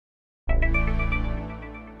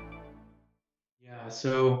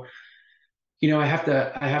So, I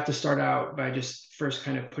have to start out by just first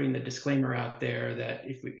kind of putting the disclaimer out there that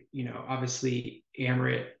if we, obviously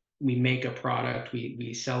Amryt, we make a product,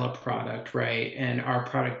 we sell a product, right? And our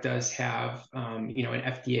product does have, an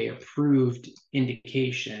FDA approved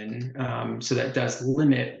indication. So that does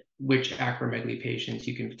limit which acromegaly patients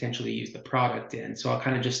you can potentially use the product in. So I'll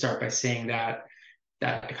kind of just start by saying that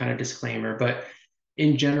kind of disclaimer. But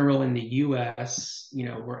in general, in the US,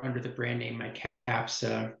 we're under the brand name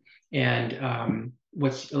Mycapssa. And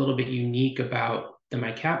what's a little bit unique about the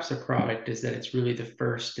Mycapssa product is that it's really the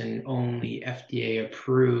first and only FDA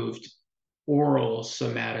approved oral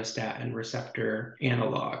somatostatin receptor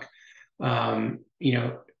analog. And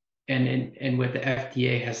what the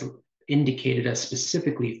FDA has indicated us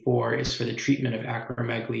specifically for is for the treatment of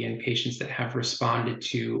acromegaly in patients that have responded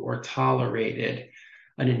to or tolerated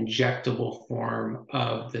an injectable form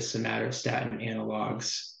of the somatostatin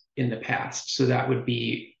analogs in the past. So that would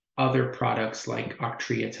be other products like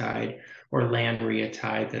octreotide or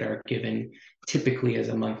lanreotide that are given typically as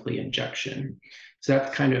a monthly injection. So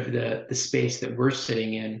that's kind of the space that we're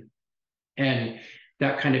sitting in. And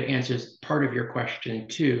that kind of answers part of your question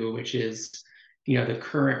too, which is, the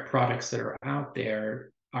current products that are out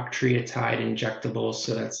there, octreotide injectables,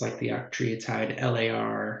 so that's like the octreotide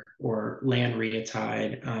LAR or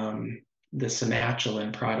lanreotide, the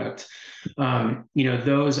somatostatin product,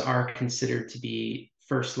 those are considered to be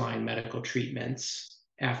first-line medical treatments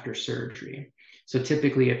after surgery. So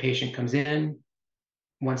typically a patient comes in,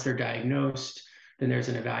 once they're diagnosed, then there's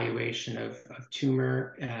an evaluation of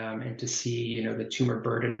tumor and to see, the tumor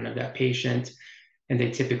burden of that patient. And they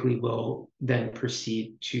typically will then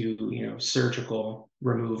proceed to, surgical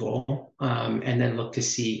removal, and then look to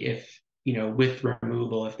see if, with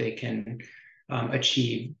removal, if they can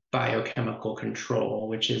achieve biochemical control,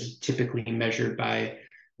 which is typically measured by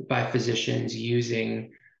physicians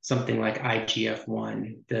using something like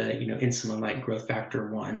IGF-1, the insulin-like growth factor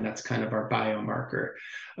 1. That's kind of our biomarker.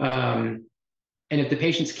 And if the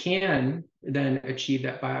patients can then achieve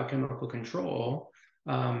that biochemical control,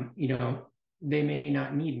 they may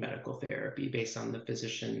not need medical therapy based on the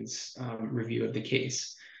physician's review of the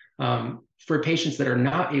case. For patients that are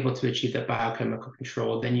not able to achieve that biochemical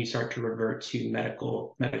control, then you start to revert to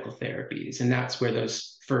medical therapies. And that's where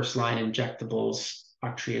those first-line injectables,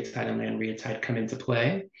 octreotide and lanreotide, come into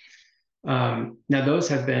play. Now, those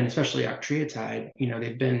have been, especially octreotide,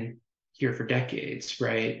 they've been here for decades,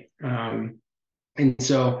 right? And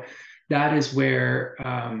so that is where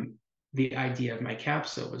the idea of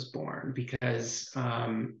Mycapssa was born, because,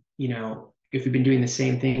 if we've been doing the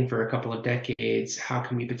same thing for a couple of decades, how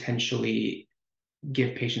can we potentially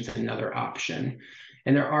give patients another option?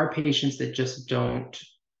 And there are patients that just don't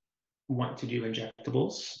want to do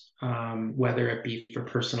injectables, whether it be for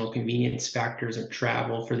personal convenience factors of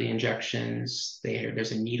travel for the injections,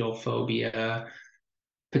 there's a needle phobia.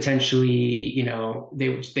 Potentially,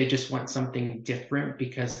 they just want something different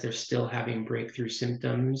because they're still having breakthrough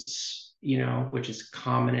symptoms, which is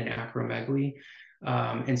common in acromegaly.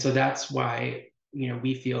 And so that's why,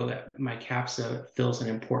 we feel that Mycapssa fills an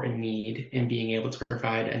important need in being able to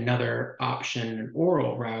provide another option, an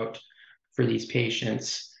oral route for these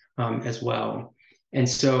patients as well. And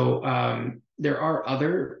so there are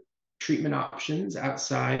other treatment options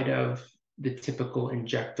outside of the typical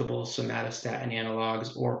injectable somatostatin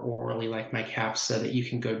analogs or orally like Mycapssa that you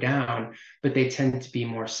can go down, but they tend to be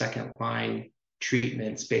more second-line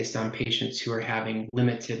treatments based on patients who are having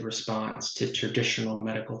limited response to traditional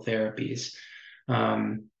medical therapies.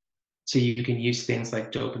 So you can use things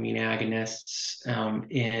like dopamine agonists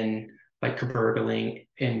in like cabergoline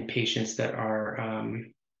in patients that are,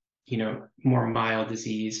 more mild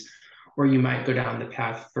disease. Or you might go down the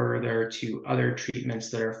path further to other treatments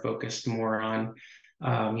that are focused more on,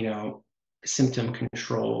 symptom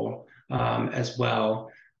control as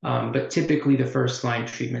well. But typically the first line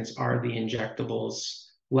treatments are the injectables.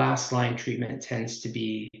 Last line treatment tends to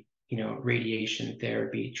be, radiation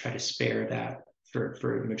therapy, try to spare that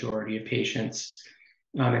for the majority of patients.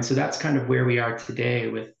 And so that's kind of where we are today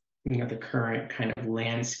with, the current kind of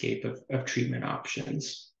landscape of treatment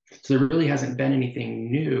options. So there really hasn't been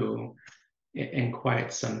anything new in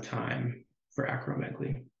quite some time for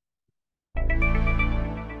acromegaly.